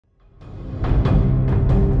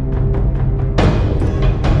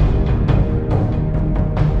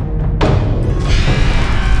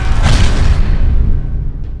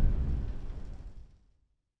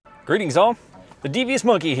Greetings all, the DVS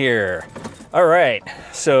Monkey here. All right,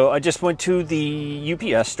 so I just went to the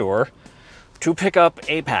UPS store to pick up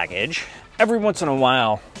a package. Every once in a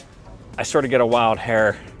while, I sort of get a wild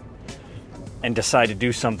hair and decide to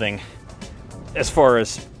do something as far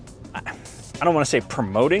as, I don't want to say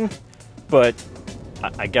promoting, but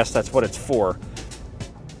I guess that's what it's for.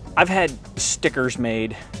 I've had stickers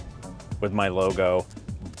made with my logo,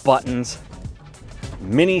 buttons,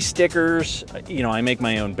 mini stickers, you know, I make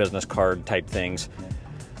my own business card type things.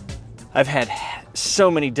 I've had so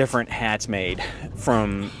many different hats made,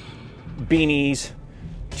 from beanies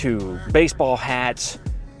to baseball hats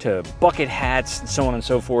to bucket hats and so on and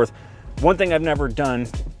so forth. One thing I've never done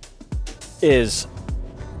is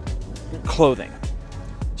clothing.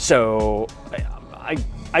 So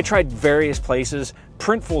I tried various places.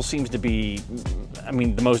 Printful seems to be, I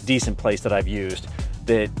mean, the most decent place that I've used,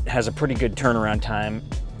 that has a pretty good turnaround time,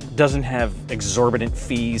 doesn't have exorbitant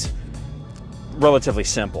fees, relatively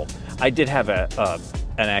simple. I did have an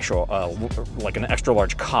actual, like an extra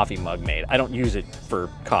large coffee mug made. I don't use it for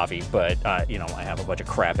coffee, but you know, I have a bunch of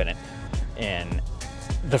crap in it. And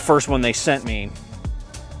the first one they sent me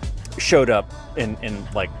showed up in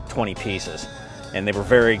like 20 pieces. And they were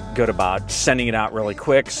very good about sending it out really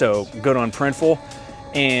quick, so good on Printful.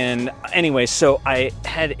 And anyway, so I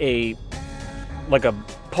had like a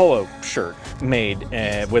polo shirt made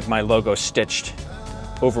with my logo stitched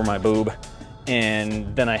over my boob,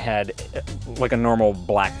 and then I had like a normal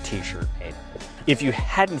black t-shirt made. If you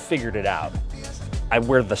hadn't figured it out, I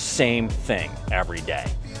wear the same thing every day.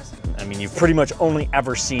 I mean, you've pretty much only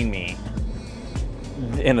ever seen me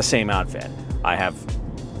in the same outfit. I have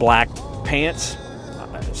black pants,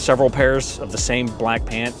 several pairs of the same black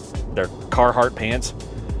pant, they're Carhartt pants,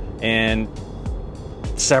 and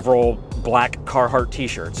several black Carhartt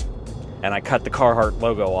t-shirts. And I cut the Carhartt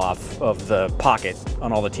logo off of the pocket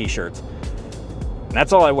on all the t-shirts. And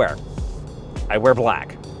that's all I wear. I wear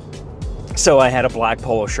black. So I had a black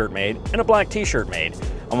polo shirt made and a black t-shirt made.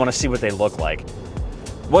 I want to see what they look like.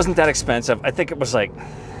 It wasn't that expensive. I think it was like,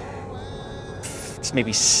 it's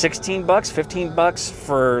maybe 16 bucks, 15 bucks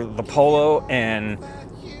for the polo and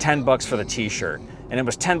 10 bucks for the t-shirt. And it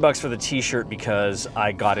was 10 bucks for the t-shirt because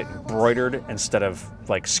I got it embroidered instead of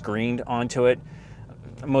like screened onto it.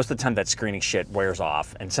 Most of the time that screening shit wears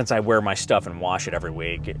off. And since I wear my stuff and wash it every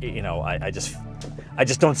week, you know, I just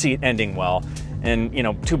don't see it ending well. And you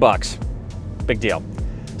know, 2 bucks, big deal.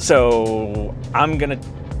 So I'm gonna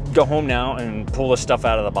go home now and pull this stuff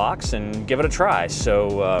out of the box and give it a try.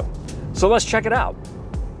 So let's check it out.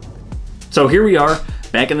 So here we are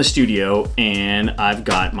back in the studio, and I've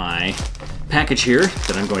got my package here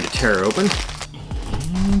that I'm going to tear open.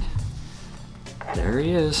 And there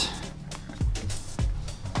he is.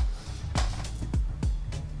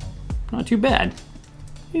 Not too bad.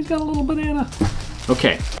 He's got a little banana.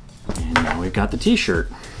 Okay, and now we've got the t-shirt,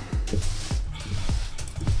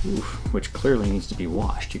 which clearly needs to be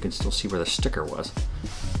washed. You can still see where the sticker was.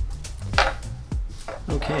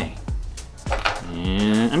 Okay,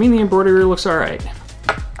 and I mean, the embroidery looks all right.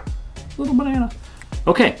 Little banana.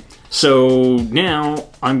 Okay, so now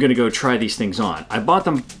I'm gonna go try these things on. I bought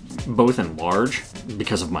them both in large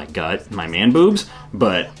because of my gut, my man boobs,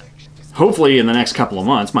 but hopefully in the next couple of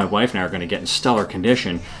months, my wife and I are gonna get in stellar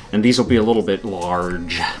condition, and these will be a little bit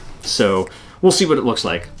large. So we'll see what it looks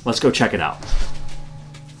like. Let's go check it out.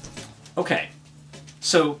 Okay,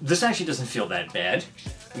 so this actually doesn't feel that bad.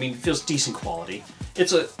 I mean, it feels decent quality.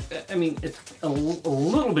 It's I mean, it's a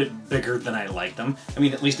little bit bigger than I like them. I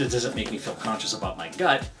mean, at least it doesn't make me feel conscious about my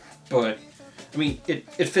gut, but I mean,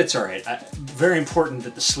 it fits all right. Very important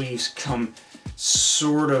that the sleeves come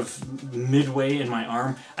sort of midway in my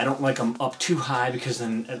arm. I don't like them up too high because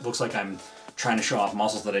then it looks like I'm trying to show off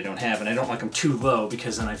muscles that I don't have, and I don't like them too low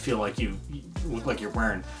because then I feel like you look like you're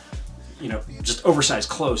wearing, you know, just oversized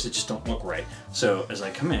clothes that just don't look right. So as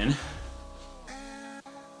I come in,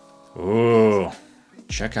 ooh,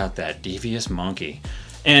 check out that DVS Monkey.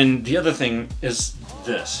 And the other thing is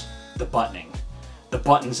this, the buttoning. The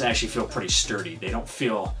buttons actually feel pretty sturdy. They don't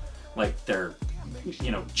feel like they're, you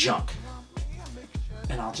know, junk.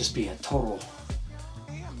 And I'll just be a total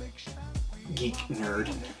geek nerd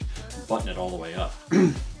and button it all the way up.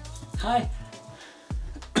 Hi.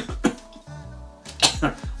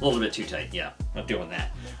 A little bit too tight, yeah, not doing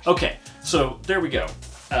that. Okay, so there we go.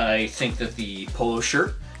 I think that the polo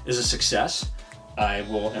shirt is a success. I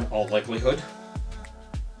will, in all likelihood,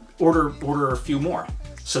 order a few more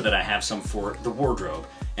so that I have some for the wardrobe,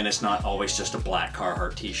 and it's not always just a black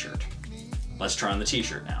Carhartt t-shirt. Let's try on the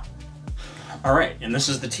t-shirt now. All right, and this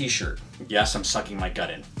is the t-shirt. Yes, I'm sucking my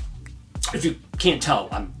gut in. If you can't tell,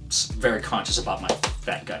 I'm very conscious about my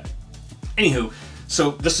fat gut. Anywho,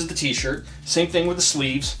 so this is the t-shirt. Same thing with the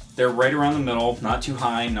sleeves. They're right around the middle, not too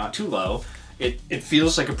high, not too low. It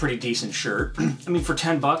feels like a pretty decent shirt. I mean, for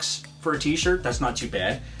 10 bucks for a t-shirt, that's not too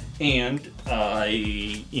bad. And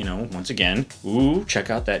you know, once again, ooh,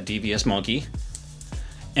 check out that DVS Monkey.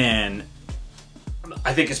 And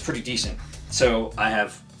I think it's pretty decent. So I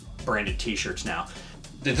have branded t-shirts now.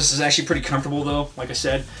 This is actually pretty comfortable though, like I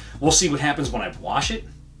said. We'll see what happens when I wash it.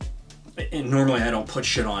 And normally I don't put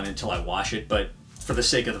shit on until I wash it, but for the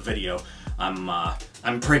sake of the video,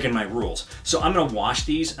 I'm breaking my rules. So I'm gonna wash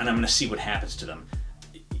these and I'm gonna see what happens to them.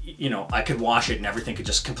 You know, I could wash it and everything could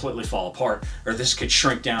just completely fall apart, or this could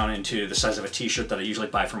shrink down into the size of a t-shirt that I usually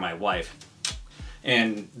buy for my wife.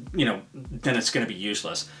 And, you know, then it's gonna be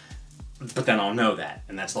useless. But then I'll know that.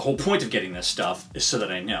 And that's the whole point of getting this stuff, is so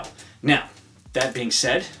that I know. Now, that being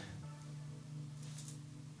said,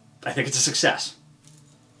 I think it's a success.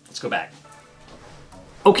 Let's go back.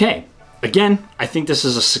 Okay, again, I think this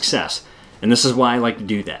is a success. And this is why I like to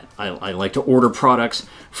do that. I like to order products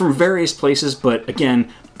from various places, but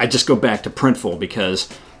again, I just go back to Printful because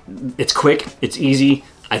it's quick, it's easy,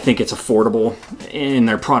 I think it's affordable, and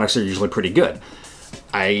their products are usually pretty good.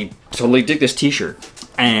 I totally dig this t-shirt,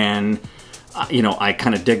 and you know, I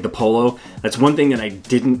kind of dig the polo. That's one thing that I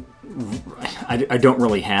don't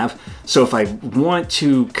really have. So if I want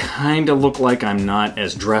to kind of look like I'm not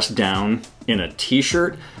as dressed down in a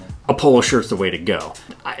t-shirt, a polo shirt's the way to go.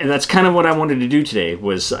 And that's kind of what I wanted to do today.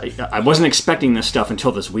 Was I wasn't expecting this stuff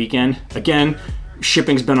until this weekend. Again,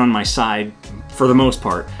 shipping's been on my side for the most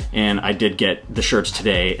part, and I did get the shirts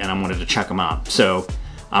today, and I wanted to check them out. So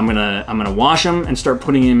I'm gonna wash them and start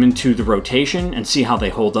putting them into the rotation and see how they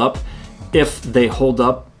hold up. If they hold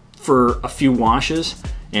up for a few washes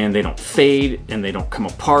and they don't fade and they don't come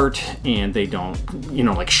apart and they don't, you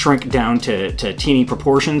know, like shrink down to teeny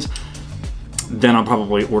proportions, then I'll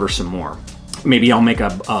probably order some more. Maybe I'll make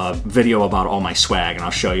a video about all my swag, and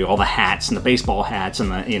I'll show you all the hats and the baseball hats and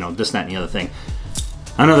the, you know, this, that, and the other thing.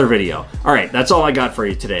 Another video. All right, that's all I got for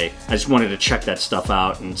you today. I just wanted to check that stuff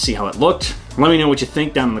out and see how it looked. Let me know what you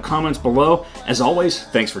think down in the comments below. As always,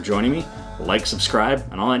 thanks for joining me. Like, subscribe,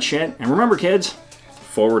 and all that shit. And remember, kids,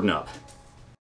 forward and up.